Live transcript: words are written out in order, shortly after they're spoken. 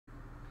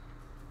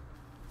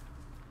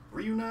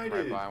Reunited.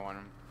 Right by one.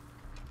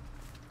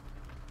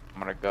 I'm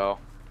gonna go.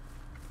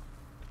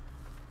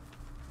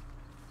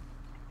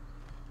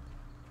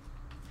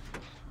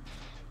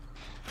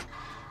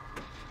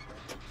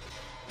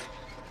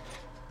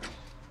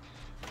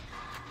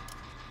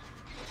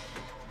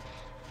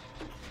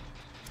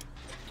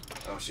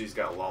 Oh, she's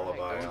got Lullaby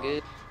Going on.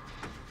 good.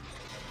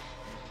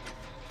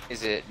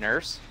 Is it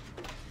Nurse?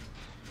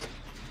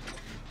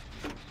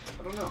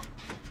 I don't know.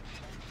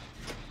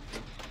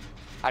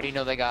 How do you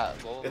know they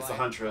got Lullaby? It's the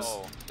Huntress.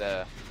 Oh,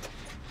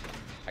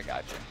 I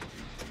gotcha.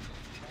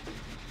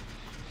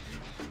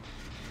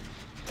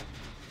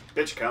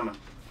 Bitch coming.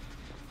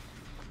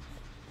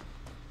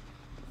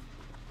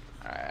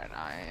 Alright,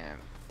 I am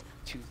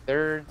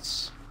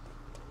 2/3.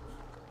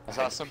 I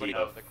saw somebody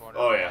out of the corner.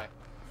 Oh, yeah.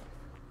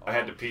 I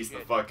had to Oh, piece the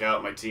shit. fuck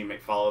out. My teammate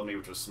followed me,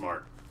 which was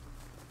smart.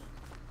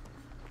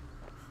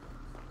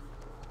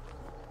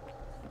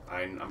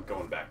 I'm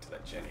going back to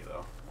that Jenny,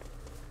 though.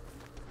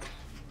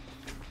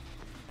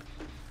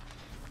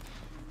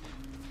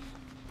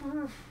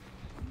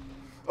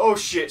 Oh,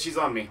 shit. She's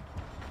on me.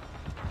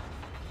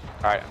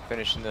 Alright, I'm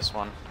finishing this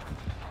one.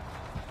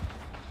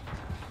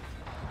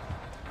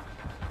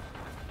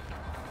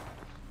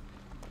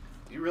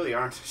 You really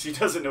aren't. She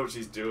doesn't know what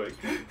she's doing.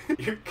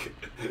 You're...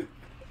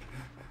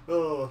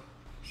 Oh,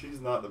 she's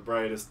not the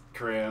brightest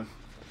crayon.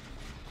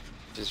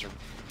 Just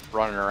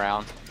running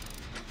around.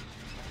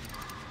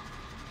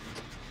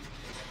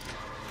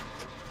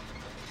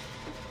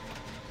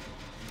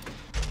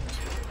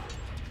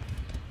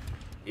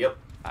 Yep.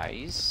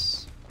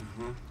 Nice.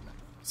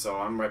 So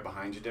I'm right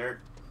behind you, Derek.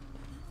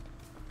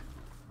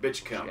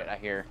 Bitch coming. Shit, I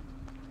hear.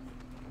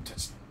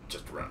 Just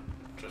run.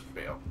 Just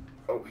bail.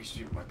 Oh,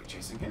 she might be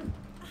chasing him.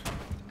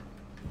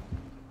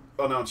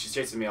 Oh no, she's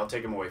chasing me. I'll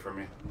take him away from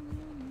you.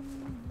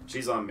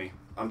 She's on me.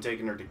 I'm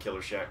taking her to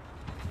Killer Shack.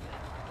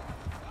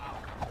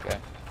 Okay.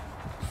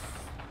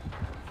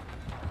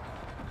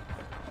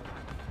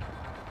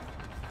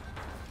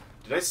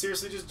 Did I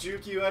seriously just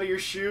juke you out of your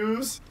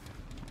shoes?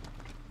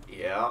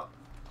 Yeah.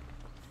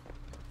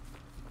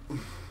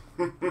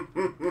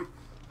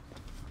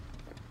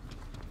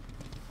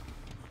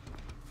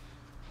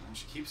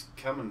 She keeps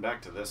coming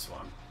back to this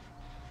one.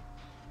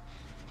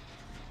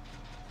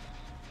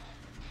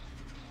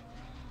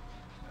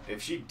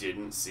 If she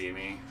didn't see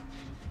me,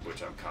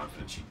 which I'm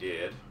confident she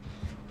did.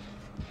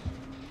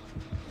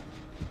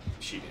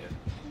 She did.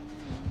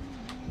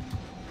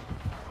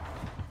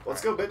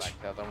 Let's go, bitch.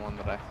 Like the other one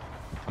that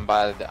I'm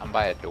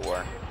by a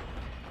door.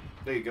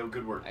 There you go.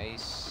 Good work.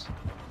 Nice.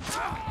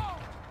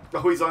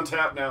 Oh, he's on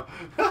tap now.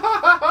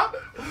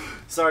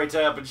 Sorry,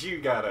 Tap, but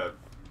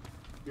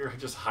you're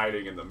just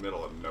hiding in the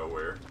middle of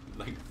nowhere.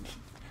 Like,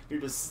 you're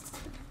just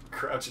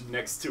crouching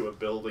next to a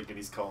building and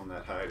he's calling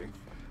that hiding.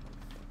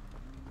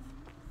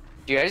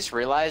 Dude, I just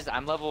realized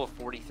I'm level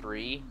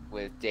 43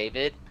 with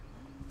David,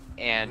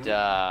 and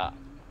I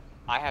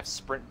have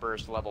Sprint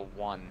Burst level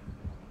 1.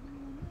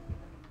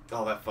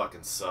 Oh, that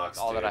fucking sucks,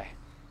 All dude. that I...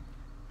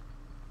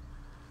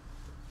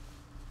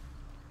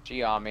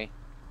 She on me.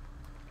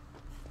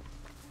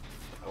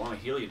 I want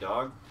to heal you,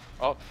 dog.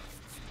 Oh.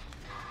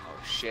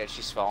 Oh shit,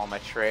 she's following my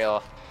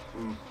trail.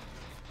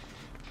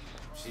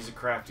 She's a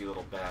crafty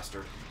little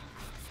bastard.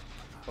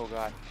 Oh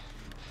god.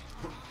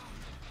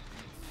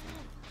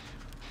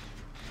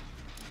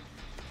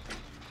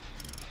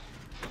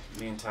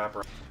 Me and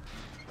Tapper.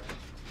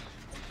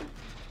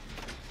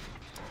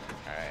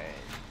 Alright.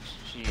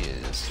 She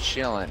is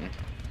chilling.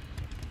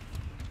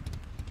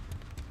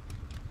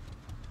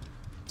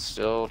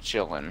 Still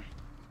chilling.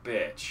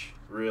 Bitch.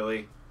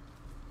 Really?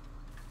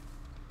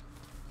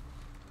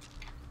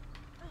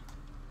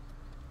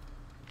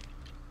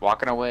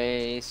 Walking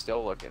away,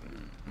 still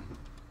looking.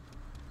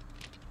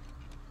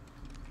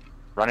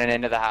 Running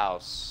into the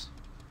house.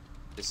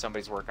 Just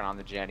somebody's working on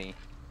the Jenny.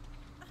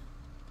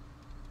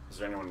 Is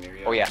there anyone near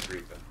you? Oh, yeah. I'm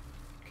creeping.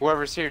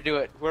 Whoever's here, do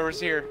it. Whoever's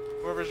here.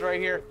 Whoever's right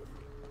here.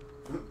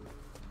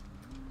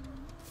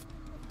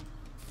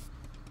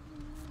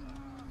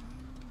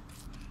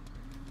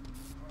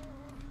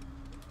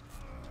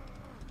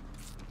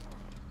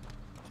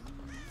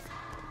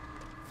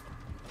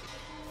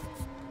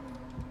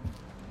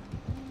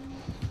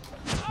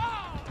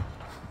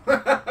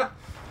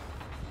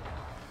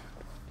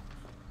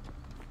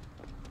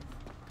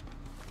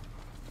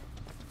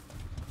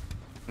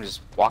 I'm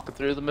just walking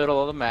through the middle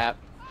of the map.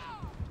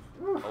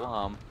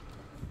 Oh,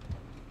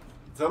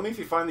 Tell me if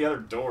you find the other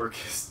door,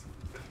 cause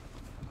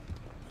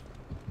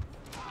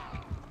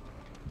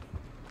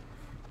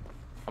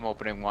I'm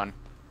opening one.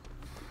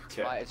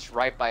 okay. It's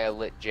right by a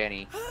lit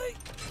Jenny.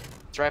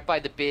 It's right by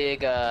the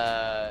big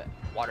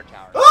water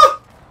tower.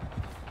 Ah!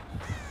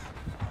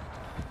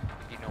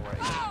 You know where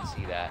you can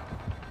see that.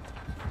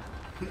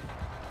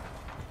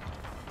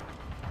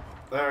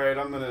 Alright,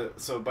 I'm gonna...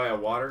 So, by a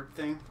water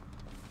thing?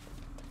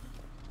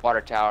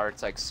 Water tower,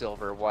 it's like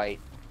silver, white.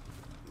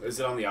 Is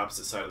it on the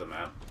opposite side of the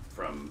map?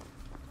 From...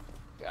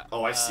 Yeah.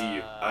 Oh, I see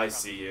you. I from-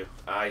 see you.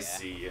 I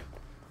see you.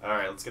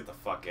 Alright, let's get the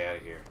fuck out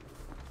of here.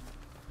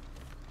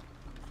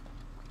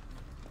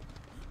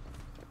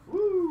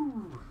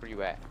 Woo! Where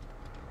you at?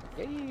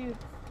 Yeah.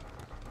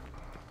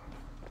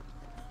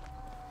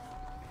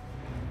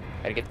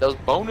 Gotta get those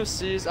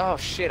bonuses. Oh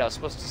shit, I was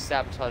supposed to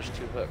sabotage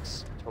 2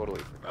 hooks.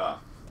 Totally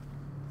forgot.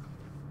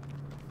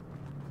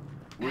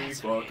 We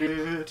fuck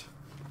it.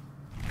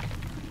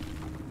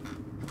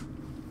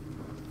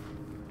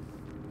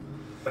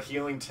 A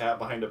healing tap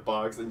behind a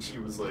box, and she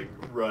was like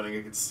running.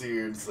 I could see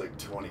her. It's like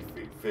 20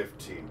 feet,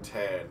 15,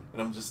 10.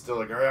 And I'm just still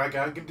like, alright,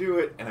 I can do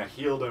it. And I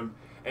healed him,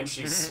 and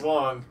she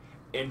swung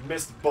and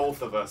missed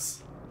both of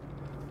us.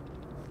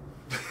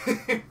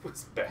 It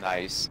was bad.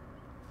 Nice.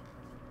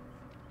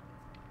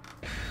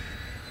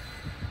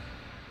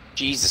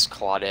 Jesus,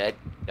 Claudette,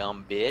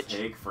 dumb bitch.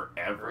 Take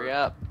forever. Hurry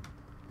up.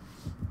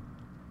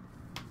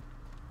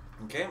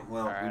 Okay,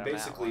 well, Alright, we I'm at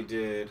basically one.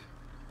 did.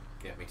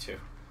 Yeah, me too.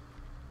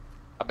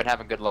 I've been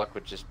having good luck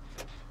with just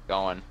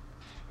going.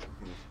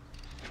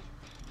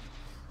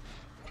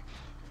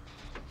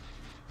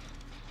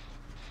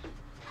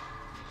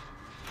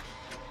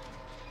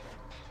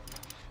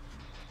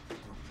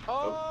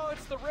 Oh,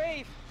 it's the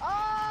Wraith!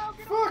 Oh,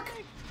 get Fuck!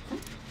 away!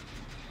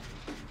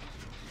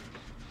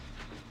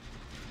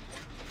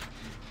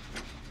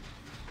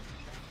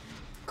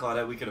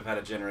 Claudette, we could have had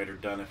a generator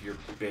done if your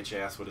bitch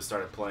ass would have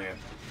started playing.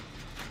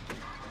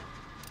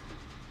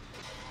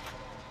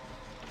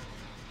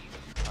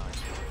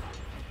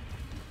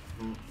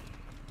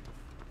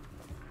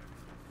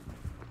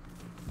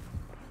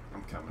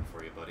 I'm coming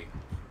for you, buddy.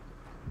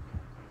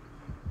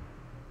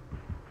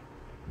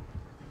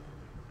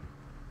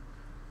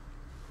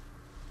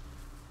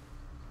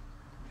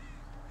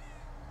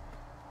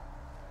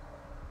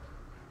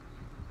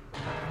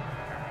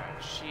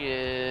 She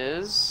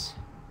is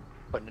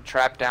putting a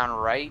trap down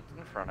right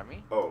in front of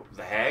me Oh,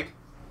 the hag?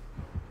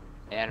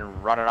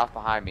 and running off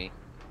behind me.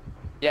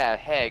 Yeah,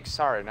 Heg.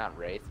 Sorry, not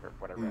Wraith or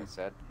whatever I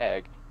said.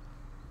 Heg.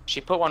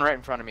 She put one right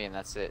in front of me and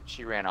that's it.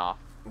 She ran off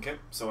Okay,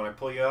 so when I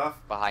pull you off,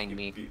 behind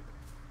me.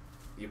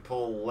 you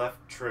pull left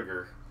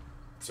trigger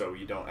so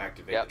you don't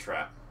activate Yep. the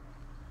trap.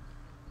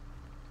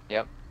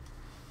 Yep.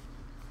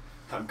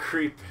 I'm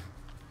creeping.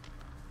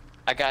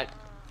 I got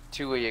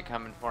 2 of you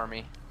coming for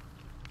me.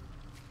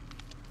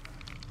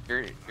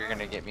 You're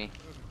gonna get me.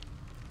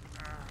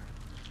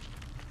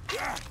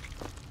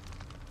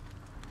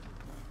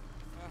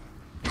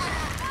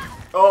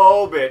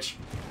 Oh, bitch.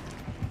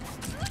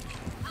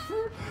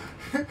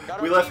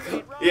 Got We our left.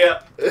 teammate, run.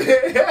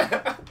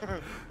 Yeah.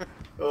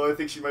 Oh, I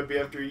think she might be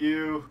after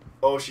you.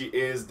 Oh, she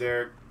is,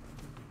 Derek.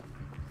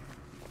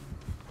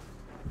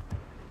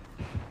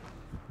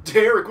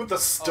 Derek with the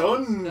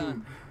stun.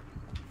 stun.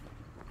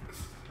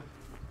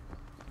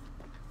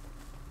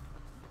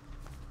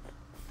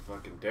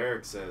 Fucking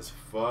Derek says,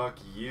 "Fuck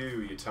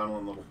you, you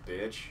tunneling little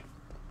bitch."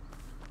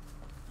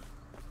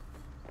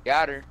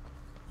 Got her.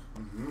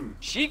 Mm-hmm.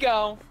 She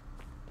go.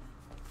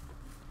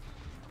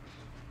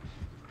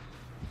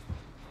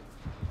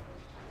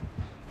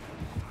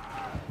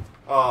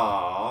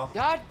 Aww.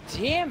 God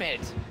damn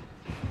it.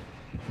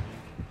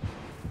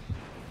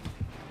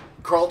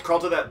 Crawl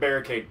to that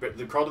barricade.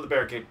 Crawl to the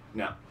barricade.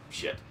 No.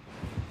 Shit.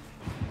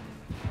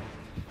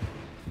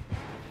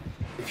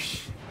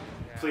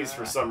 Please,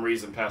 for some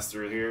reason, pass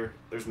through here.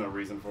 There's no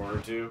reason for her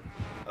to.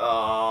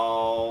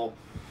 Oh.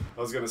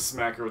 I was gonna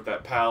smack her with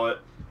that pallet,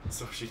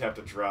 so she'd have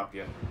to drop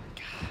you.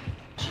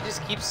 She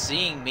just keeps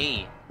seeing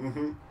me.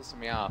 Mm-hmm. Pissing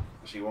me off.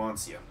 She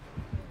wants you.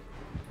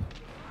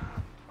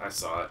 I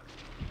saw it.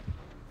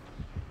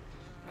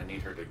 I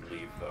need her to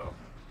leave, though.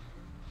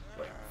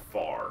 Like,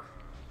 far.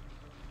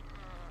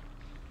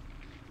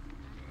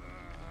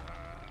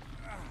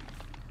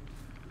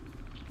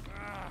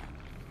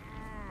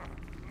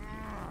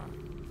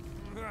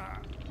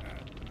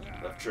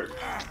 Left trigger.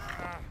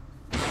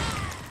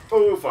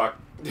 Oh, fuck.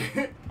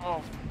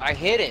 Oh, I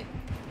hit it.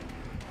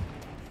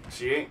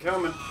 She ain't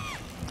coming.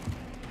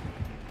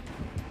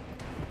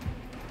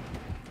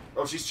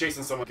 Oh, she's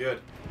chasing someone good.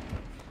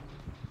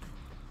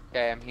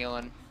 Okay, I'm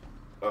healing.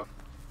 Oh.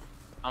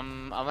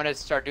 I'm gonna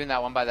start doing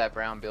that one by that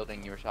brown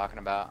building you were talking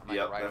about. I'm like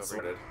Yep, right that's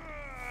over what it. it.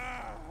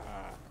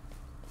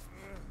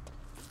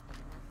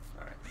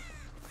 Alright.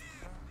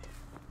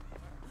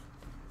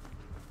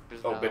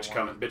 There's Oh, another bitch one.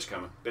 coming, bitch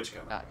coming, bitch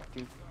coming. Ah,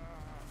 dude.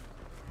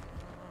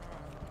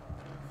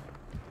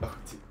 Oh,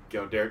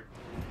 go, Derek.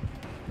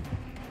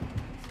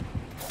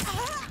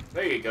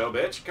 There you go,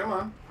 bitch. Come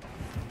on.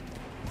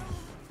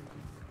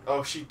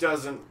 Oh, she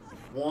doesn't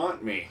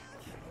want me.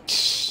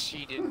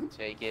 She didn't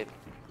take it.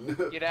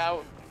 Get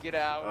out. Get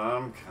out.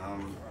 I'm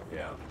coming.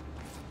 Yeah.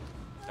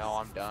 No,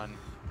 I'm done.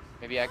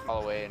 Maybe I can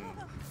call away and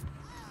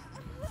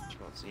she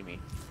won't see me.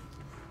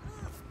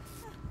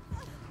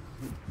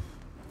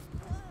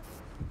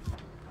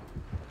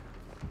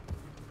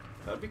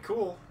 That'd be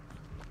cool.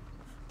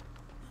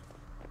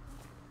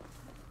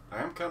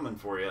 I am coming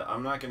for you.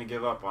 I'm not going to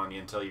give up on you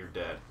until you're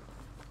dead.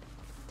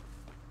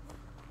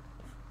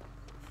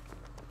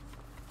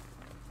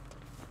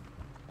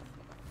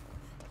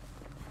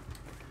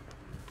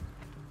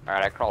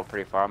 Alright, I crawled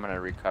pretty far. I'm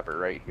gonna recover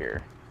right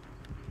here.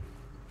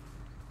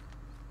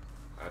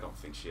 I don't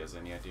think she has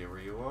any idea where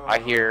you are. I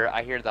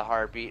hear the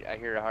heartbeat. I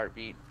hear a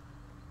heartbeat.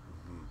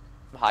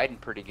 I'm hiding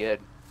pretty good.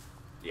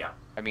 Yeah.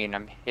 I mean,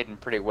 I'm hidden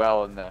pretty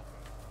well in the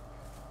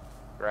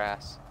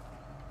grass.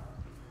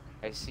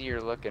 I see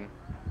you're looking.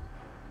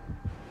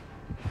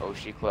 Oh,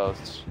 she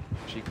close.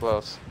 She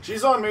close.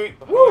 She's on me.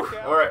 Look Woo!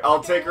 out, All right, I'll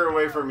look take her out.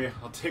 away from you.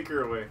 I'll take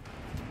her away.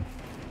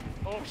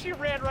 Oh, she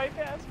ran right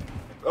past me.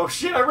 Oh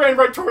shit! I ran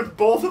right towards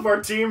both of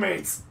our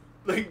teammates.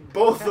 Like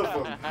both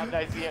of them.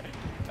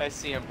 I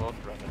see them both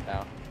running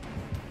now.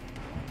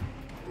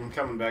 I'm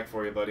coming back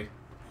for you, buddy.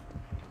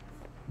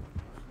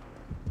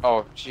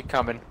 Oh, she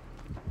coming.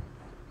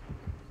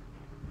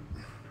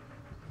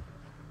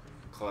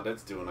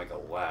 Claudette's doing like a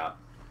lap.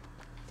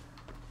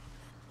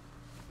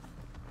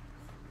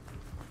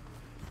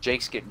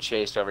 Jake's getting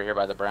chased over here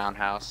by the brown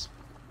house.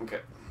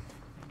 Okay.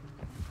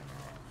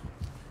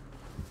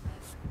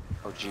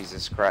 Oh,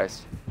 Jesus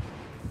Christ.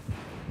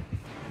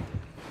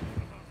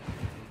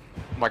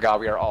 Oh my God,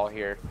 we are all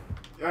here.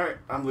 All right,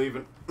 I'm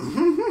leaving.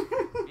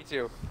 Me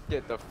too.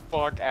 Get the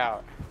fuck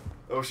out.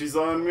 Oh, she's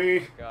on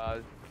me.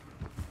 God.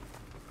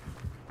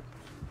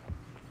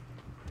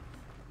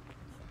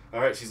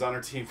 All right, she's on her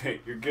teammate.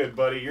 You're good,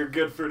 buddy. You're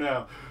good for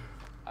now.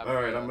 All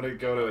right, I'm gonna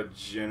go to a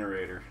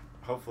generator.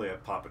 Hopefully, I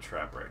pop a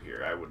trap right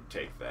here. I would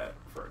take that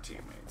for our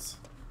teammates.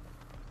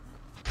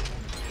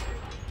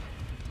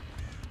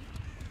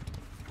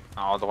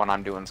 Oh, the one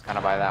I'm doing is kind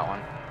of by that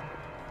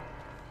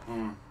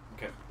one.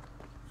 Okay.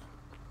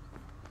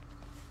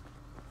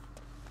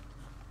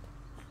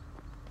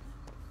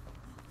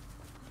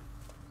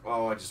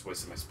 Oh, I just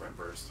wasted my sprint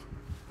burst.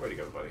 Way to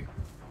go, buddy.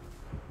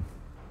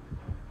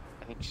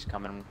 I think she's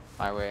coming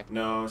my way.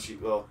 No,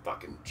 well,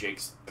 fucking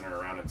Jake's spinning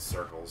around in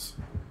circles.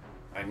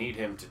 I need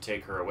him to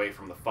take her away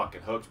from the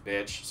fucking hooked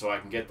bitch so I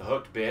can get the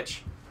hooked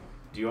bitch.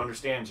 Do you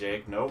understand,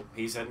 Jake? Nope,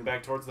 he's heading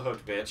back towards the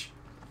hooked bitch.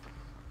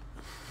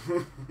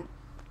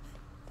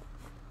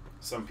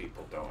 Some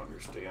people don't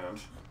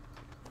understand.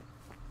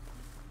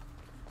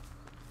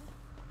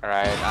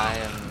 Alright, I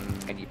am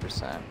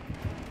 90%.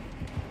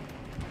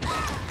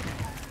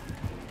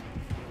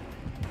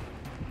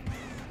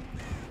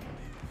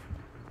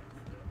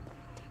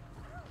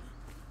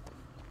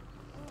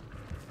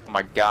 Oh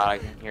my God, I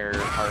can hear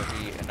her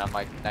heartbeat and I'm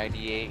like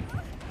 98.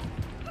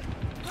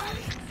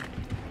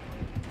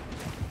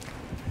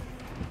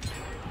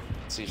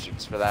 Let's see,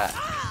 shoots for that.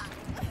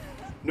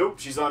 Nope,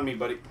 she's on me,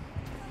 buddy.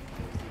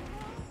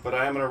 But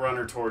I am gonna run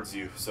her towards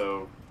you,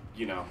 so,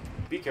 you know,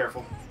 be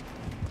careful.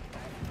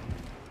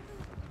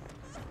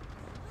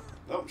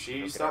 Oh,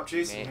 she stopped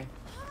chasing me.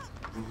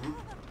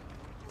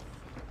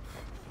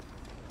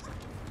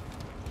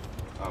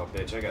 Oh,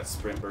 bitch, I got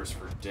sprint burst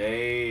for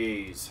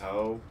days,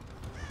 ho.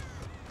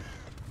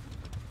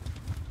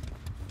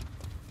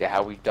 Yeah,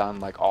 how we've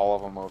done like all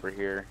of them over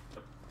here.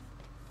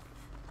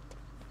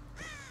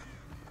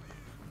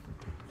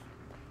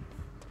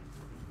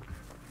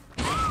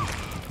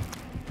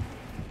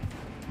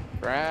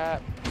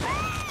 Trap.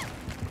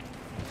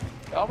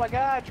 Oh my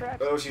God,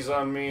 trap. Oh, she's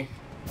on me.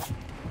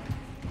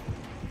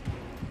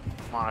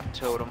 I'm on a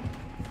totem.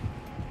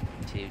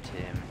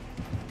 Totem.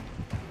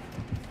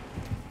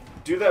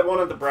 Do that one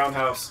at the brown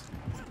house,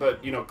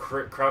 but, you know,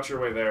 crouch your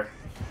way there.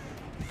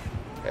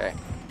 Okay.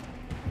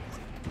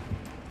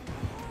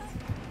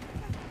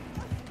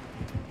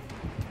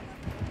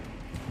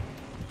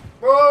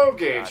 Oh,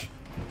 Gage.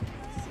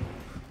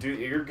 Dude,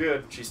 you're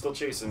good. She's still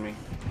chasing me.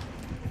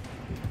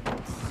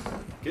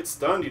 Get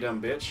stunned, you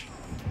dumb bitch.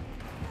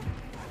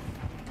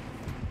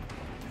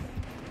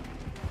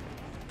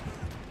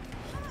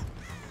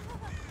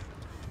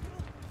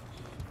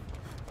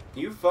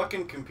 You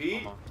fucking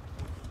compete?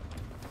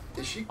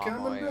 Is she On my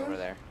coming way back? over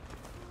there.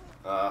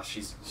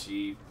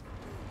 She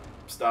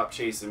stopped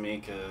chasing me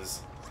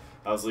because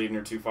I was leading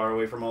her too far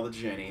away from all the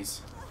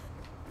Jennies.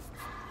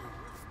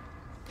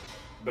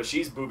 But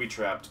she's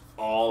booby-trapped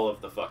all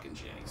of the fucking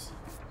Jennies.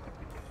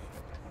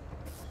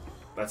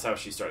 That's how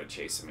she started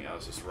chasing me. I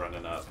was just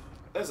running up,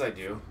 as I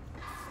do.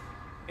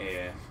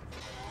 And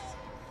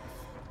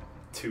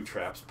 2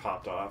 traps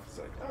popped off. It's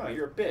like, oh,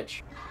 you're a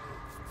bitch.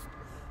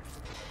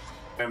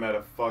 I'm at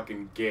a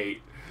fucking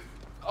gate.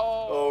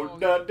 Oh,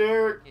 not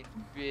Derek.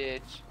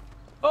 Bitch.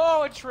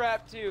 Oh, a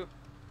trap too.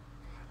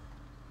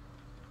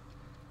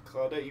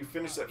 Claudette, you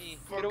finished that fucking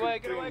Get away,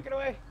 thing. get away, get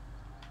away.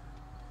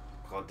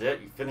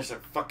 Claudette, you finished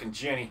that fucking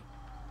Jenny.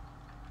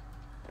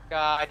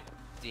 God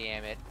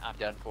damn it. I'm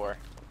done for.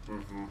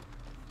 Mm-hmm.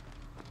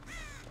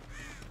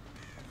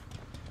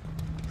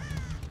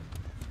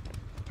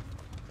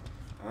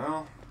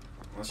 Well,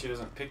 unless she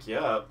doesn't pick you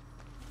up.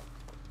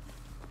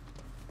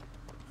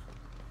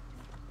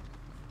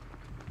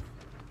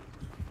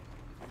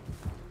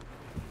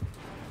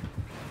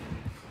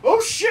 Oh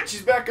shit,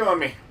 she's back on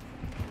me.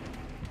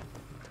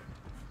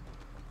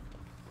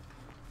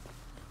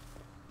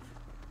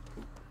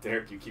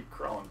 Derek, you keep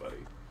crawling, buddy.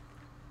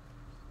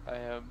 I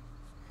am.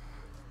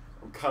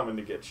 I'm coming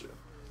to get you.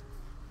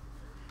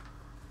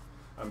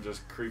 I'm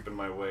just creeping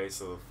my way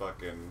so the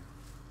fucking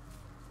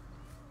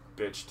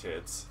bitch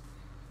tits.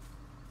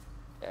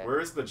 Okay.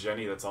 Where is the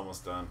Jenny that's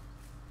almost done?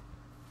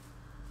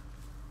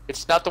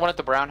 It's not the one at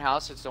the brown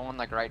house, it's the one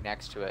like right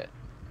next to it.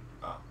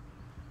 Oh.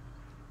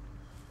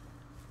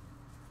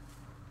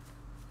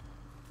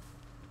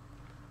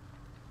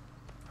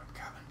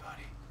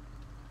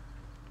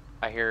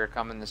 I hear her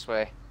coming this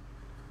way.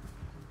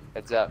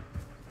 Heads up.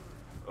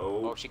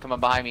 Oh. Oh, she coming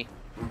behind me.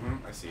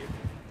 I see it.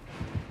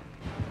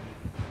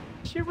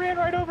 She ran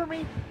right over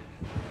me.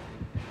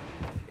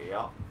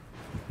 Yeah.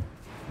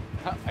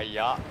 A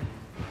yacht.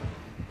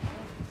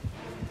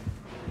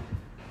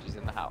 She's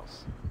in the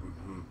house.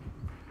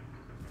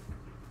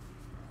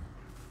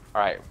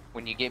 Alright,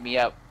 when you get me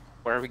up,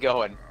 where are we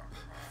going?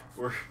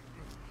 We're...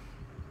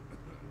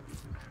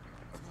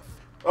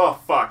 Oh,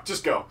 fuck.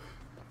 Just go.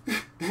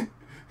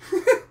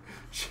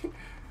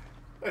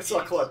 I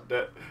saw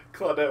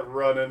Claudette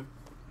running.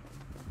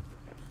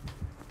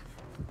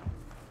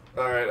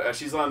 Alright,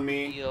 she's on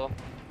me. Deal.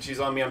 She's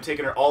on me. I'm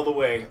taking her all the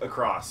way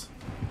across.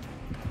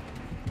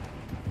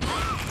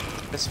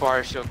 As far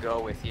as she'll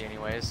go with you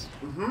anyways.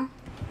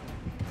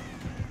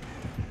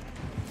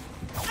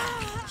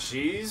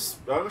 She's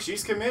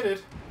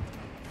committed.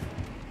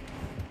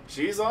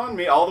 She's on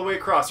me all the way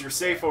across. You're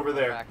safe over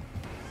there. Back.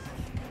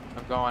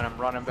 I'm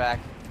running back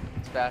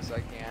as fast as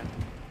I can.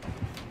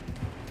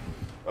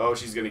 Oh,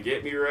 she's gonna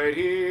get me right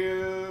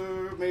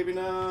here. Maybe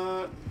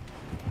not.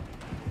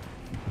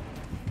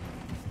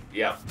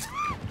 Yep.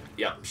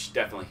 Yep, she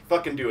definitely.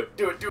 Fucking do it.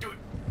 Do it, do it, do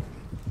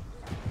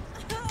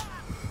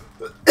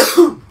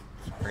it.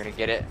 We're gonna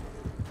get it.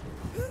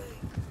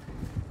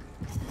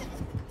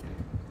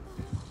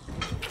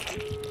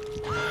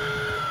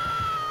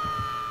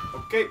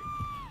 Okay.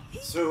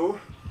 So.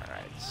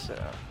 Alright, so.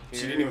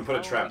 She didn't even put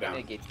a trap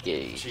down. Get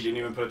gauged. She didn't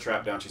even put a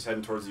trap down. She's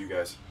heading towards you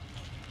guys.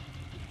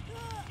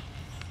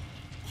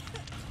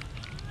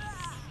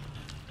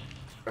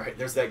 Alright,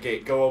 there's that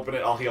gate. Go open it.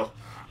 I'll heal.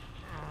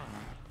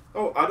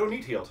 Oh, I don't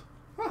need healed.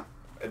 Huh.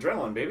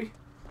 Adrenaline, baby.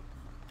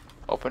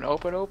 Open,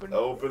 open, open.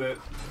 Open it.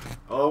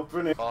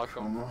 Open it.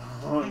 Welcome.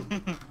 Come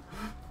on.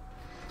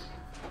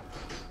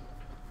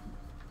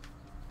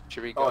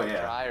 Should we go Oh,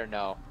 yeah. try or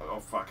no?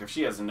 Oh, fuck. If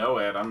she has a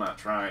no-ed, I'm not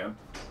trying.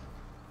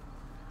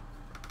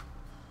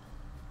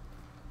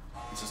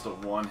 It's just a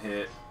one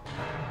hit.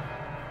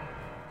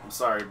 I'm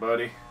sorry,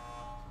 buddy.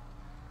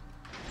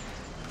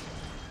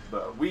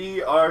 But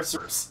we are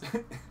sirs.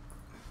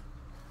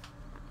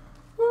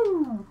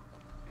 Woo!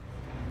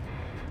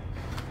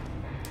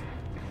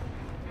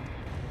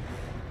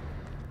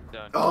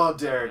 Oh,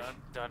 Derek.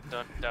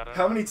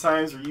 How many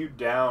times were you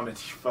down and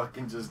you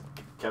fucking just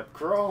kept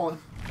crawling?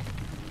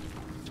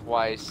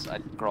 Twice I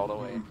crawled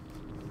away.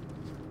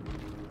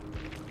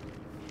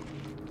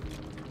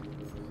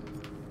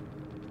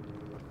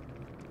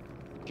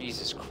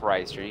 Jesus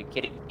Christ, are you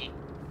kidding me?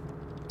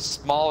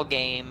 Small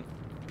game,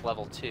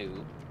 level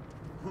 2.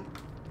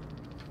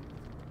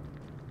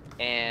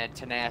 And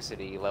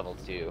tenacity, level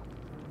 2.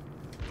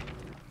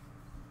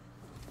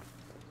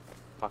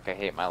 Fuck, I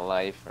hate my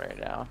life right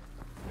now.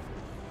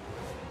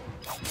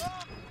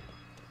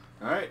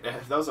 Alright,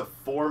 that was a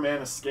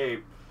 4-man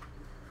escape.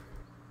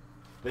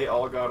 They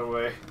all got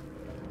away.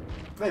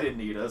 They didn't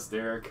need us,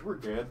 Derek. We're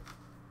good.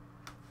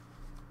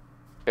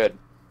 Good.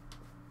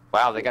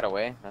 Wow, they got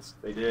away.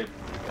 They did.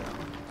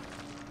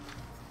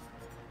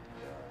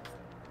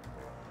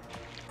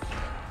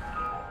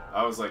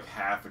 I was like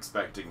half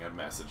expecting a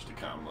message to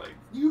come, like,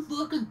 you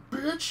fucking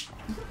bitch!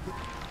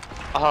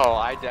 Oh,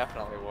 I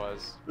definitely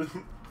was.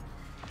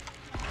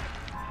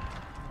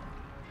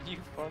 You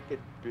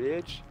fucking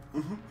bitch.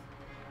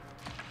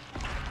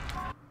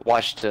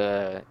 Watched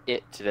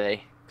It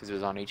today because it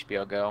was on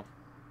HBO Go.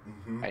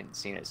 I hadn't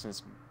seen it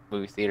since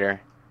movie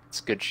theater. It's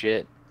good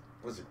shit.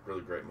 It was a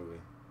really great movie.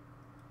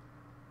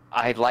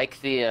 I like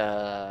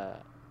the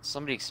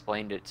somebody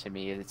explained it to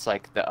me. It's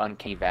like the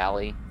uncanny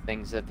valley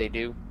things that they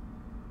do.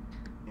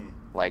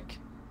 Like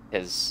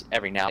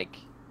every now like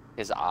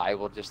his eye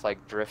will just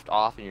like drift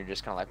off and you're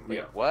just kind of like,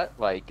 wait, what?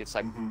 Like it's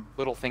like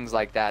little things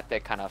like that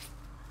that kind of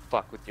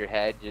fuck with your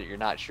head. You're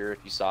not sure if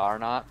you saw or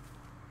not.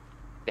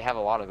 They have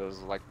a lot of those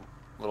like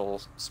little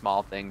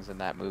small things in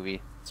that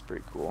movie. It's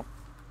pretty cool.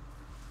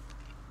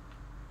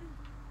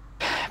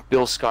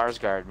 Bill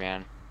Skarsgård,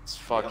 man, it's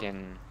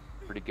fucking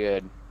pretty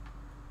good.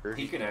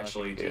 He can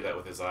actually do that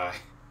with his eye.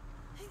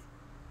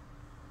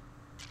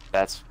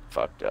 That's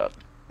fucked up.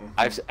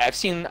 I've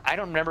seen. I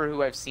don't remember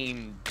who I've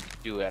seen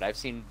do it. I've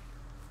seen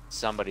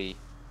somebody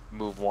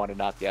move one and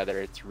not the other.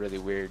 It's really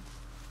weird.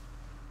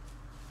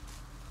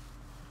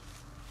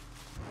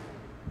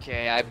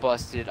 Okay, I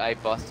busted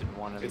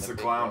one of It's the the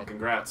big clown. red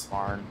Congrats.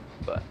 barn,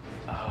 but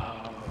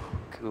oh,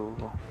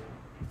 cool.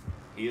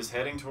 He is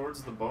heading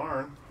towards the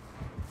barn.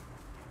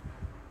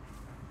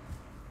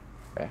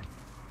 Okay.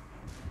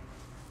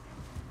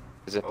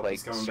 Does it play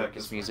he's coming back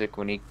this circus way. music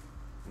when he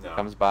No.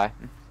 comes by?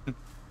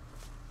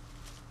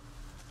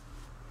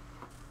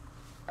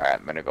 Alright,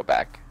 I'm gonna go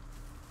back.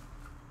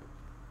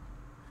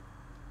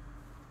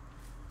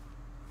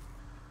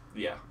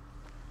 Yeah.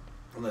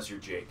 Unless you're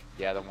Jake.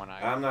 Yeah, the one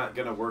I'm not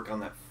gonna work on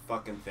that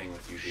fucking thing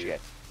with you, dude.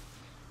 Shit.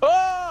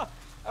 Oh!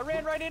 I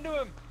ran right into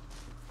him!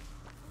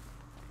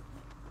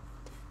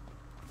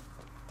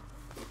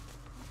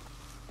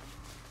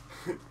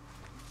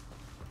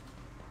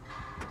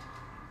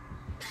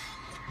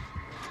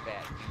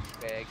 Bad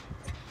douchebag.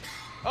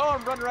 Oh,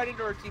 I'm running right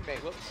into our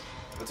teammate. Whoops.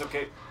 That's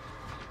okay.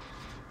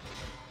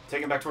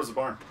 Take him back towards the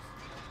barn.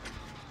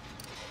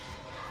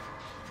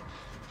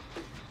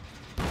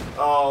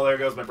 Oh, there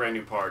goes my brand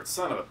new part.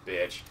 Son of a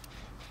bitch.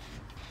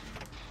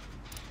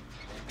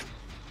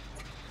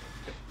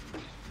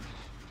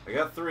 I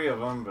got 3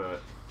 of them,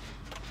 but...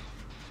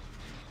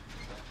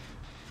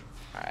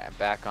 Alright,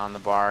 back on the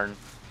barn.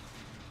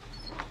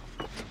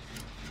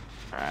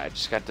 Alright, I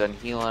just got done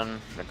healing.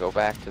 I'm gonna go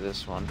back to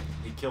this one.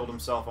 He killed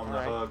himself on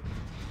the hug.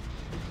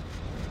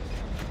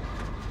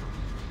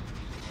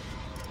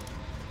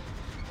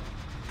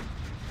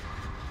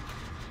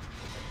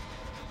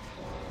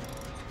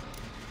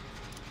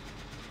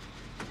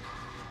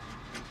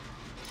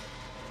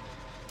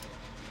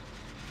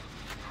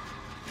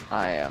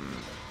 I am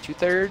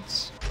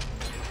 2/3.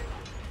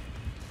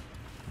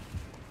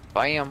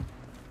 Bam.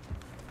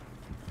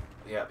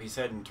 Yeah, he's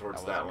heading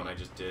towards that one I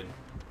just did.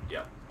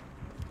 Yep.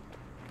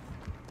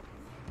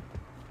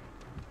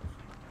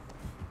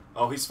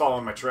 Oh, he's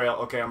following my trail.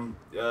 Okay,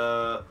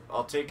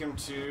 I'll take him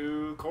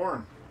to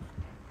corn.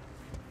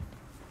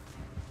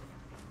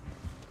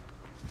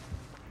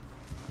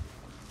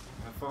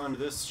 Have fun with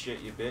this shit,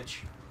 you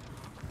bitch.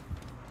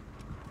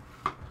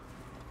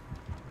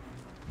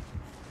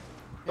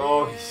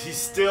 Oh, he's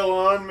still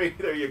on me.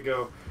 There you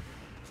go.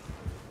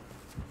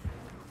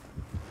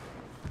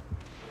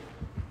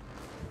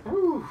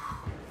 Whew.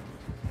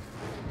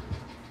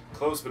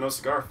 Close, but no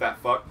cigar, fat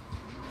fuck.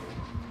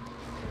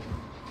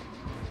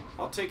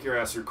 I'll take your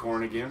ass through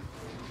corn again.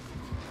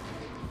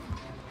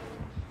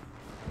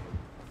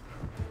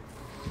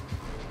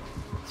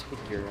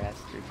 Take your ass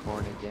through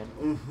corn again.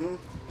 Mm-hmm.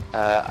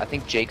 I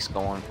think Jake's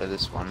going for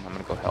this one. I'm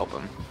gonna go help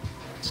him.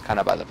 It's kind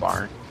of by the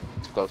barn.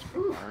 It's close to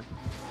the barn.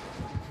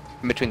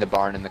 In between the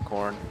barn and the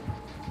corn.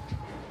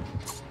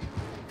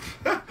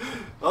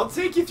 I'll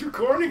take you through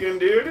corn again,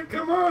 dude.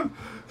 Come on.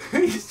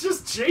 He's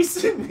just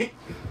chasing me.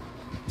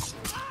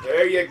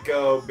 There you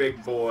go,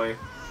 big boy.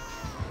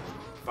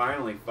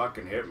 Finally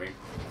fucking hit me.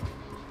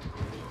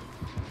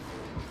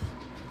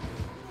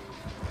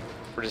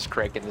 We're just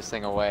cranking this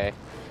thing away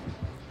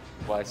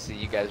while I see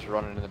you guys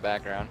running in the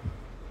background.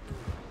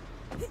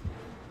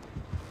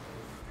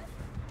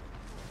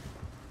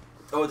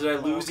 Oh, did I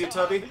lose you,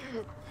 Tubby?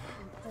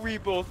 We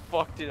both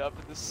fucked it up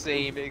at the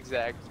same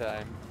exact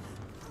time.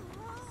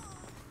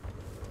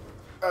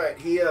 Alright,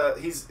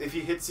 if he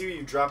hits you,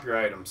 you drop your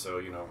item, so,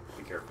 you know,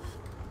 be careful.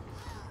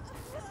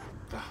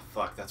 Ah,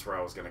 fuck, that's where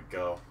I was gonna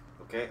go.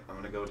 Okay, I'm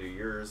gonna go to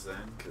yours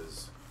then,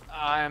 because...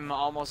 I'm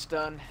almost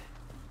done.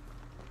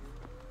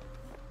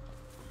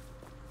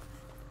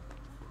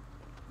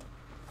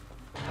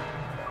 My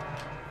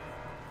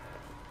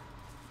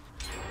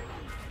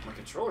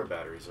controller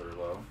batteries are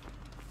low.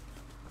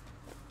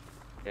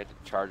 I had to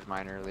charge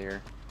mine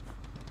earlier.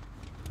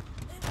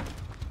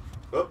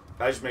 Oh,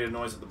 I just made a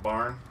noise at the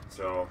barn,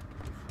 so...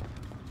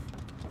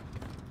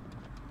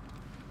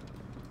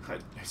 I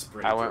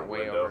sprinted I went through a way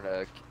window.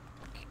 over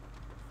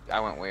to... I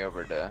went way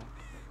over to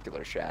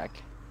Killer Shack.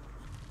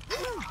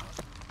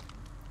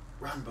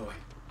 Run, boy.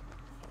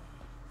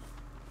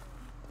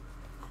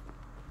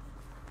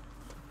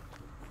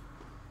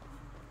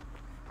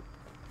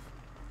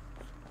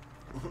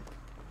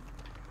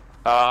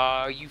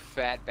 Oh, you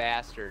fat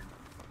bastard.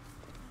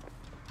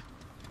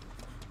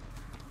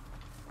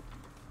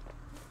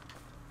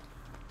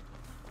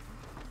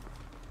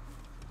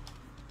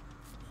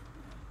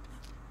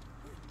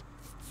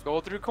 Go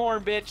through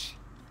corn, bitch.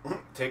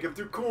 Take him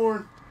through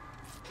corn.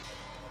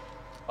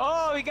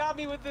 Oh, he got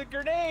me with the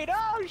grenade.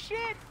 Oh,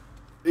 shit.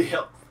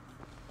 Yep.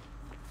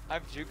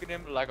 I'm juking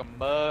him like a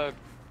mug.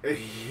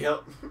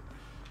 Yep.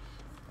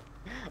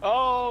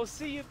 Oh,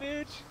 see you,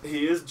 bitch.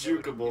 He is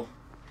jukeable.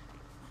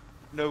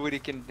 Nobody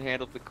can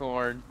handle the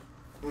corn.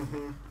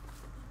 Mm-hmm.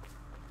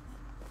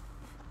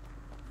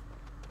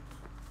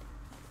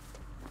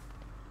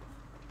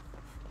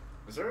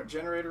 Is there a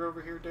generator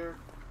over here, Derek?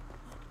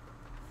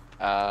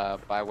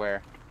 By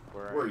where?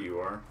 Where you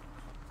are.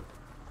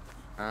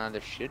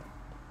 There should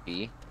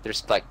be.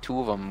 There's like 2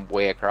 of them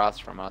way across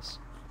from us.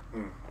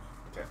 Hmm.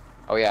 Okay.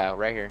 Oh yeah,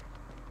 right here.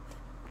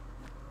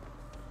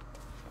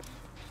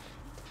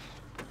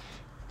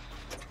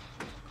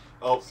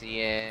 Oh,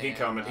 See ya. he's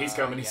coming, he's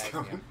coming, he's yeah,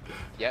 coming.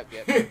 Yep,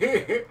 yep.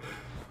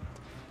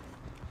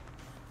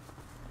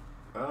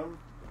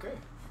 Okay.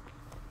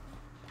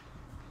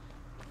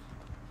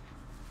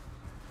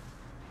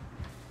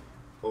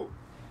 Oh.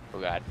 Oh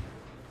god.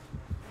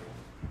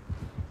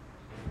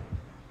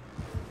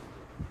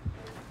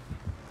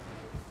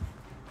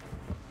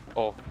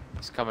 Oh,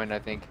 he's coming, I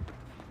think.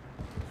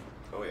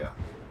 Oh, yeah.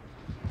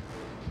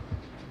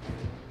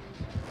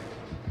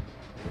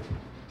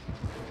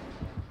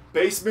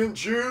 Basement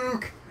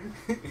juke!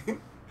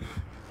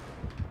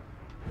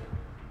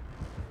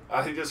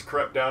 I just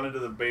crept down into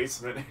the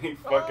basement and he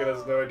fucking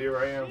has no idea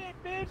where I am.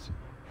 Shit, bitch.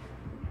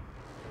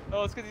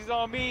 Oh, it's because he's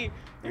on me.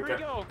 Here Okay.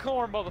 we go,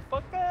 corn,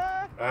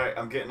 motherfucker. Alright,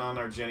 I'm getting on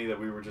our Jenny that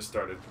we were just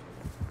started.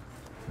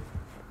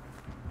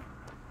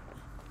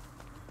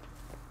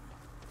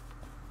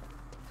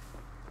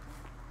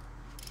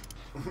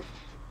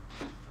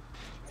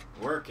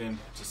 Working,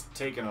 just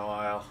taking a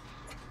while.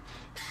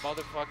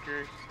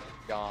 Motherfucker.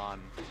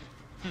 gone.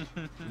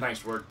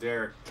 Nice work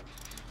there.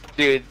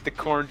 Dude, the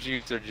corn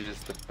jukes are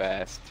just the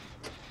best.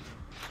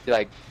 They're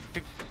like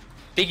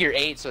figure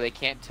 8, so they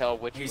can't tell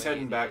which. He's way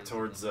heading it back is,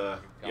 towards and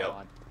yep.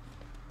 gone.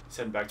 He's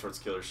heading back towards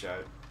Killer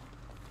Shack.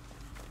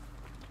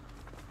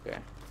 Okay.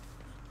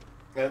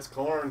 That's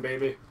corn,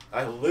 baby.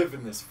 I live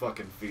in this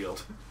fucking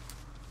field.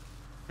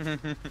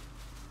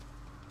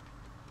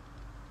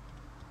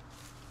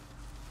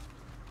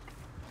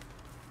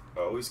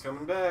 Oh, he's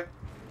coming back.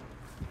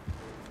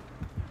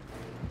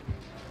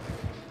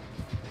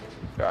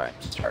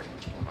 Alright, start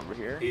over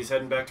here. He's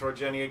heading back toward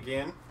Jenny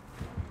again.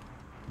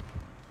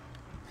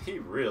 He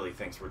really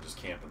thinks we're just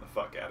camping the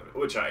fuck out of it,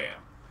 which I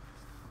am.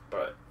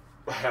 But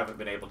I haven't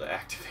been able to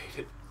activate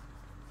it.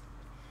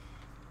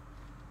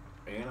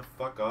 Are you gonna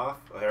fuck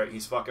off? Alright,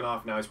 he's fucking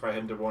off now. He's probably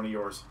heading to one of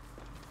yours.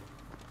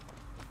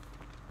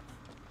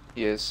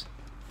 He is.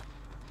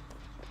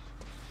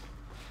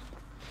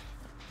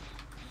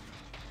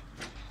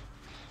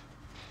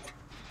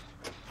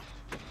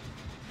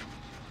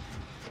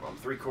 I'm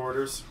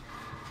 3/4.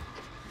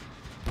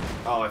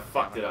 Oh, I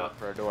fucked it up.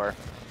 For a door.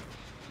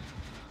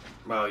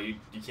 Well, you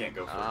can't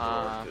go for a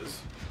door because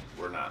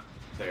we're not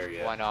there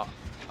yet. Why not?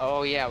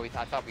 Oh yeah,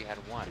 I thought we had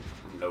one.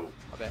 No.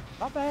 My bad.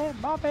 My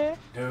bad. My bad.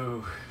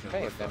 No.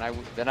 Okay,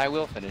 then I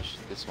will finish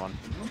this one.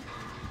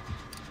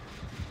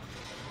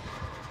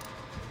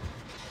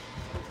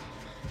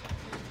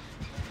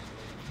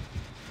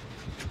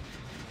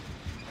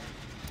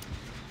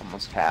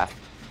 Almost half.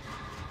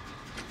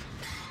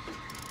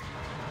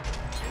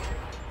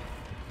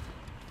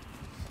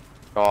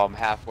 Oh, I'm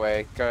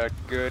halfway. Good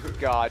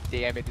God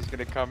damn it! He's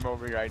gonna come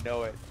over here. I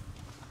know it.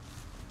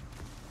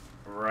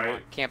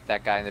 Right. Camp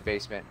that guy in the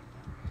basement.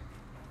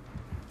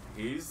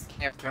 He's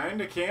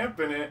kind of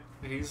camping it.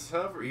 He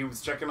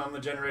was checking on the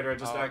generator I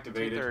just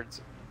activated.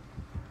 2/3.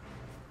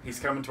 He's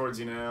coming towards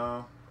you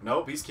now.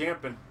 Nope, he's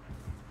camping.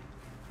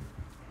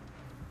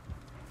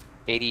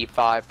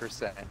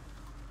 85%.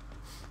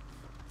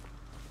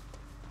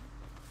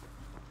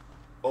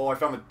 Oh, I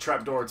found the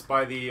trap door. It's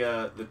by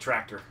the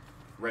tractor,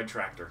 red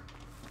tractor,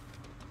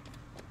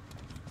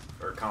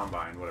 or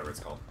combine, whatever it's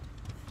called.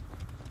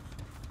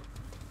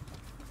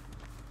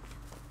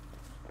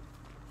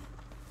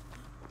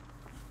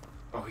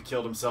 Oh, he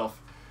killed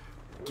himself.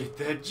 Get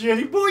that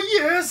Jenny boy,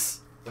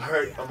 yes!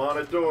 Alright, I'm on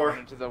a door.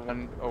 Into the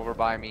one over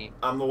by me.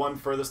 I'm the one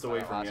furthest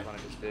away from last you. one I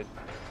just did.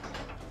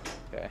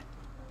 Okay.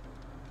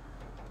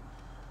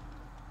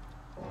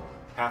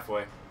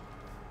 Halfway.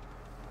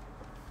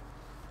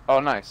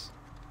 Oh, nice.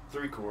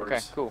 3/4. Okay,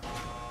 cool.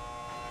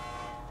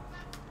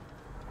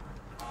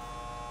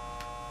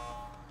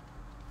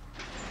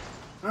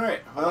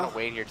 Alright, I'm well, gonna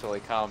wait here till he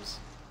comes.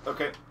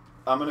 okay.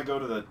 I'm gonna go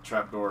to the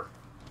trap door.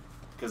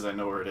 Because I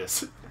know where it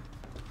is.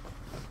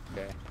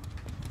 Okay.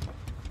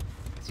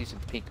 See some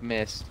pink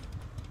mist.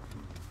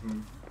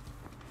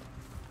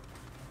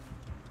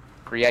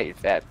 Create, you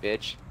fat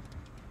bitch.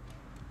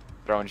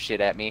 Throwing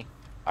shit at me.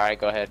 Alright,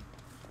 go ahead.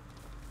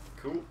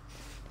 Cool.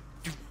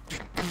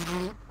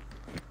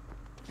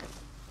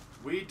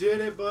 We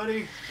did it,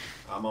 buddy.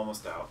 I'm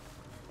almost out.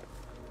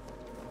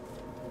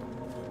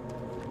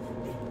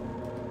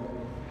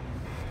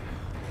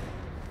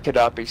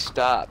 Cannot be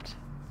stopped.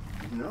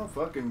 No,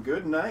 fucking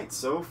good night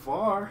so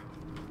far.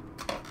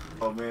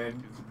 Oh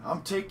man,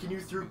 I'm taking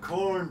you through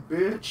corn,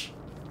 bitch.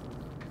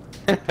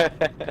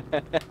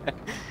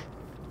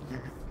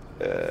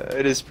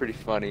 It is pretty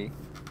funny.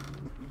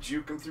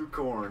 Juking through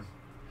corn.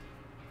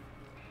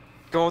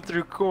 Going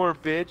through corn,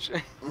 bitch.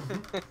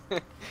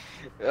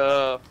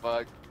 Oh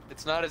fuck.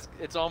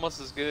 It's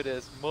almost as good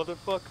as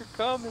motherfucker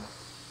coming.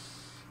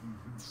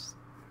 It's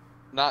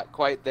not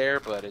quite there,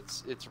 but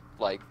it's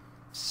like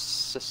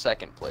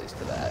second place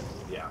to that.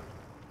 Yeah.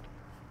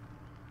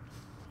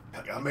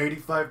 I'm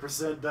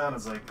 85% done.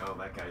 It's like, oh,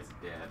 that guy's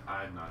dead.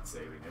 I'm not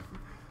saving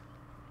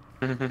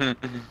him.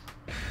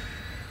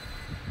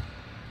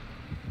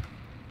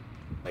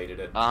 Hated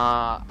it.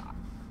 I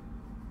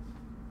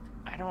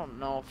don't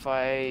know if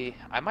I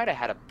might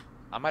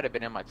have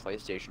been in my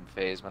PlayStation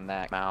phase when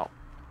that came out.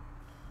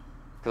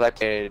 Cause I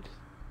played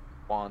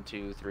 1,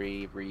 2,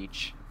 3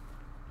 Reach.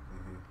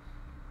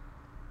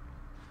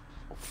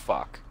 Oh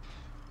fuck.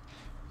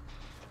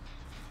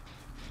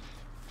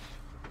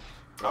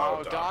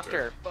 Oh,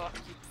 Doctor. Fuck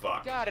you.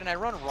 Fuck. God, and I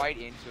run right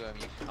into him,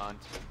 you cunt.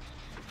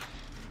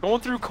 Going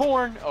through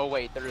corn. Oh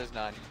wait, there is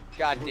none.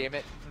 God damn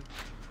it.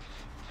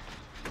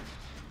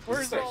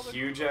 Is this a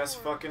huge ass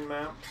fucking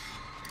map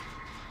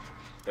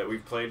that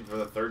we've played for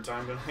the 3rd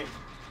time tonight?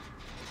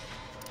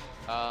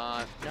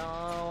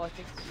 No, I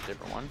think this is a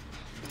different one.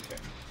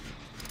 Okay.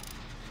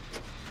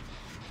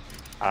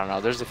 I don't know,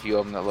 there's a few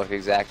of them that look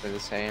exactly the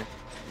same.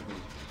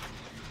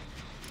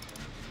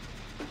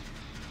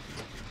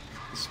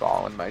 He's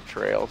following my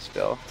trail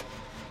still.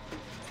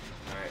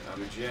 Alright,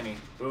 I'm a Jenny.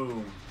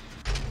 Boom.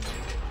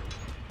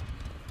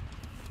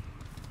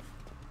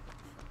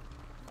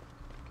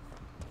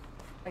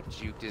 I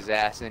juked his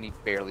ass and he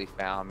barely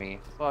found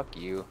me. Fuck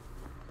you.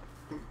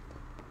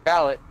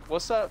 Ballot,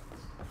 what's up?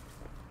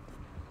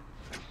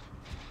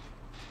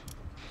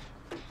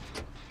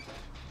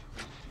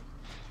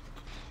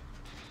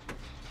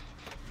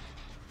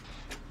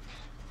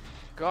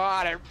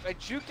 God, I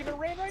juked and it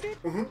ran right in.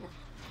 Mm-hmm.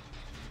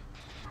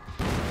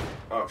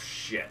 Oh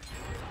shit.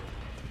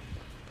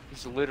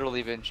 He's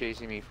literally been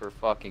chasing me for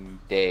fucking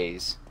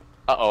days.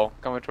 Uh-oh,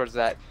 coming towards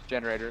that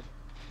generator.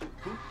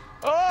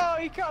 Oh,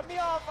 he cut me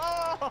off!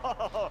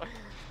 Oh!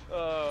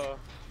 Oh.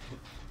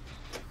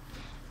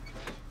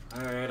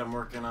 Alright, I'm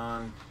working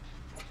on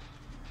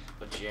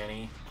the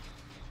Jenny.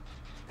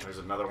 There's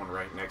another one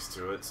right next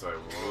to it, so I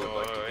would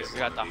like to get He's one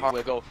got of the these. heart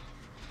wiggle.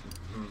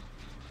 Mm-hmm.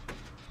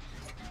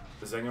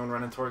 Is anyone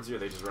running towards you, or are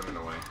they just running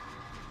away?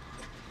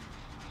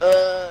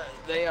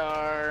 They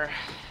are...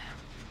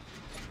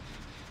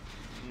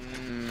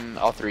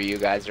 all three of you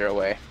guys are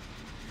away.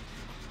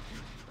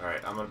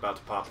 Alright, I'm about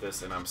to pop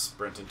this, and I'm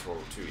sprinting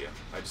to you.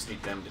 I just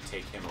need them to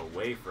take him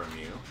away from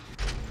you.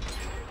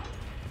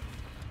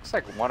 Looks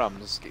like one of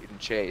them is getting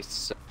chased.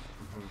 So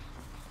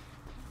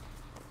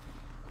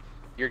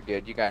you're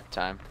good. You got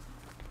time.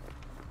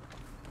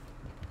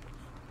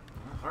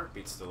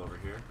 Heartbeat's still over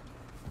here.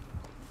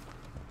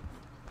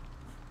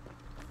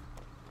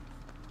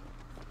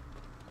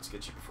 Let's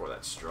get you before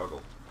that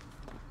struggle.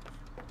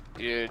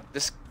 Dude,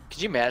 this...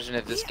 Could you imagine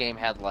if this game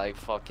had, like,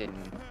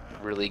 fucking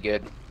really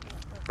good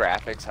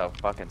graphics? How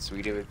fucking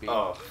sweet it would be.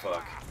 Oh,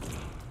 fuck.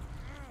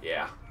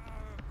 Yeah.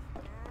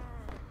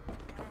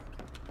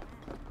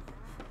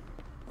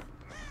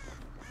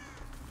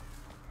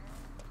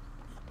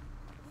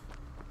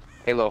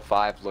 Halo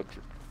 5 looked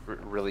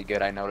really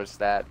good. I noticed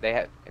that. They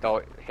had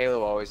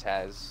Halo always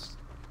has.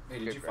 Hey,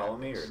 did good you follow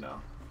me or graphics.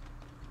 no?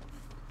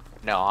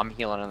 No, I'm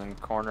healing in the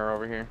corner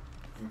over here.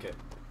 Okay.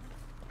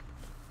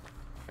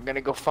 I'm gonna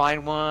go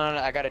find one.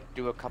 I gotta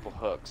do a couple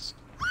hooks.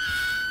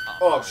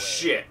 Oh,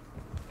 shit.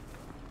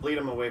 Lead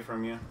him away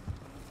from you.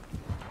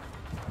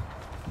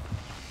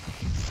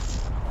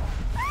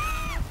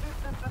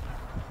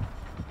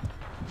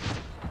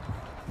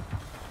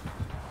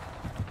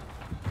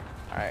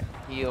 Alright,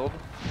 healed.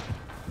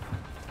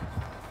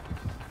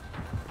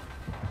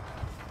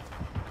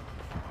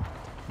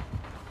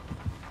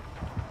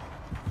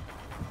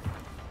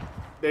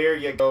 There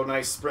you go.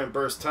 Nice sprint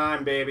burst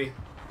time, baby.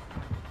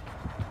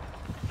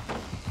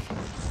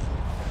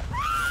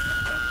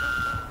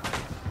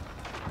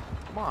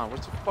 Come on,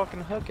 where's the fucking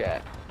hook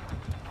at?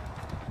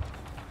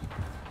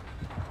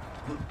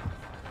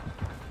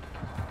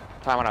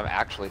 Time when I'm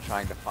actually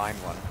trying to find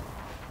one.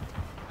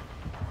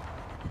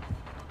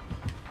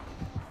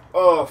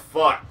 Oh,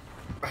 fuck.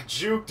 I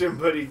juked him,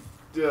 but he...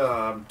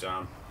 I'm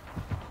done.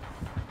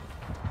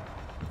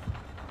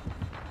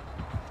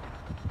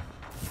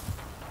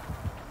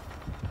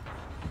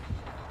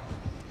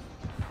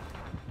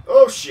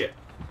 Oh, shit.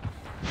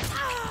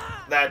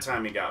 That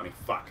time he got me.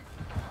 Fuck.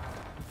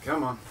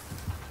 Come on.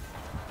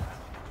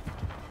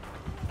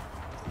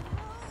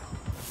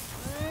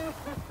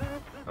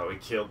 Oh, he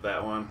killed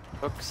that one.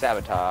 Hook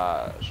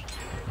sabotage.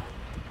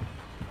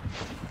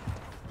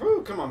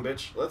 Woo, come on,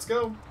 bitch. Let's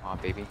go. Come on,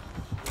 baby.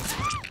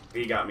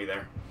 He got me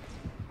there.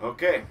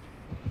 Okay.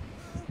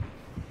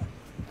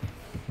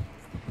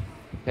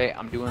 Okay,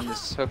 I'm doing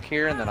this hook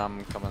here, and then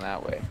I'm coming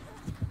that way.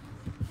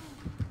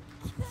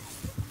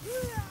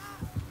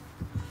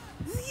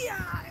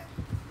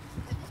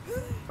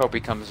 Hope he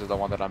comes to the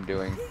one that I'm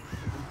doing.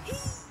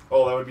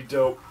 Oh, that would be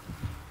dope.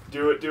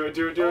 Do it, do it,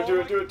 do it, do it,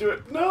 do it, do it, do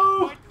it.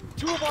 No!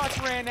 Toolbox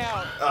ran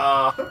out!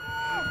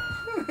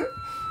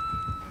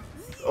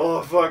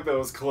 Oh, fuck, that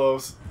was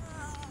close.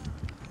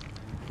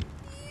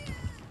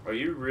 Are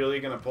you really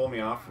gonna pull me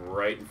off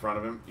right in front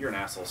of him? You're an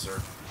asshole, sir.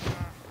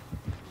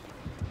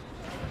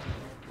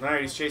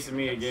 Alright, he's chasing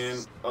me again.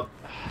 Oh.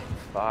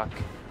 Fuck.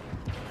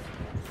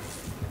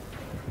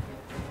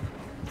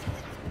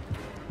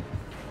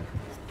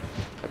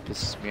 That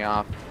pisses me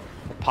off.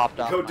 It popped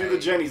off. Go do the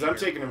Jennies. I'm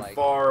taking him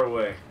far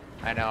away.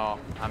 I know.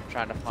 I'm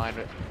trying to find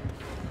it.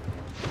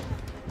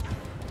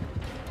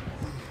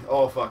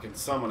 Oh, fucking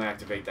someone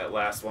activate that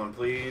last one,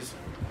 please.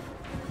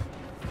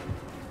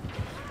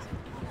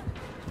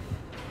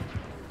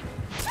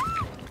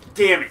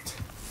 Damn it!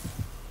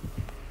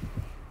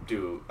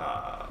 Dude,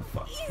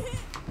 fuck.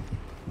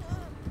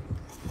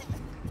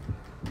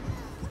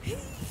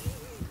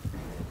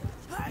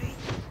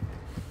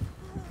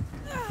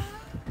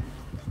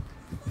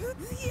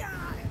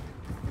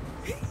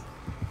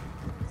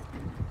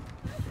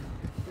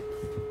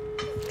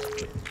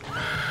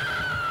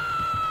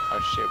 Oh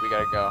shit, we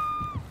gotta go.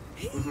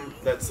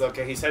 That's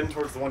okay. He's heading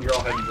towards the one you're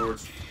all heading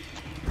towards.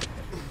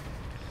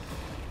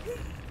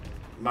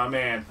 My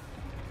man.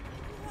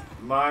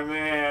 My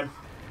man.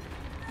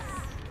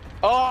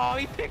 Oh,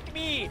 he picked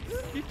me!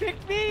 He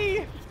picked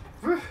me!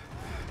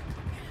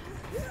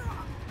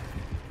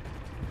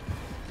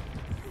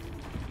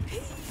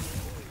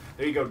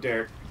 There you go,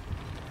 Derek.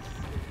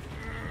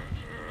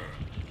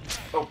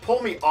 Oh,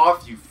 pull me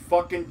off, you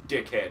fucking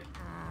dickhead.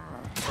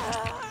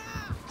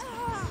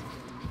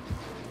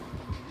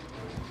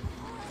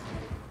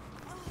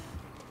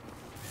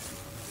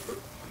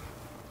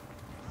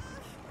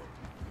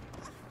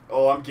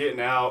 Oh, I'm getting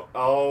out.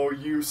 Oh,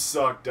 you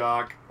suck,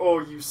 Doc.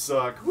 Oh, you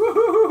suck.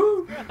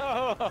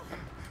 Woohoo!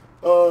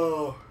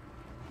 Oh.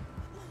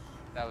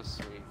 That was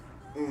sweet.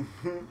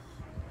 Mm-hmm.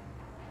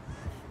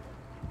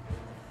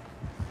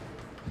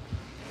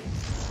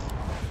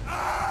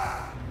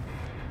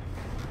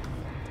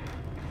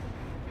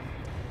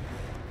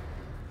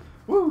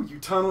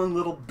 tunneling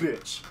little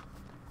bitch.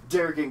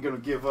 Derek ain't gonna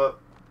give up.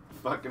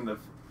 Fucking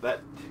that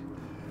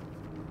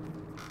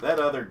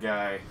other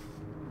guy.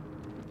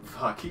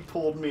 Fuck, he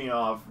pulled me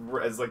off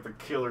as like the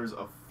killer's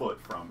a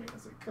foot from me. I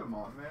was like, come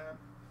on, man.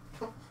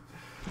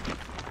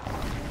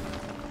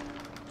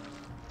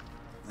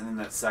 And then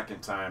that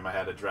second time I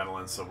had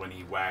adrenaline, so when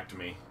he whacked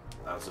me,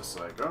 I was just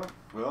like, oh,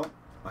 well,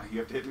 you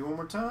have to hit me one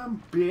more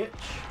time, bitch.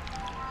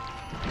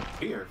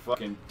 We are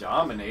fucking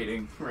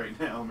dominating right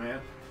now,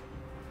 man.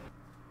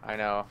 I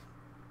know.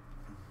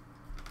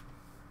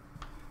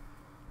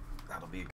 That'll be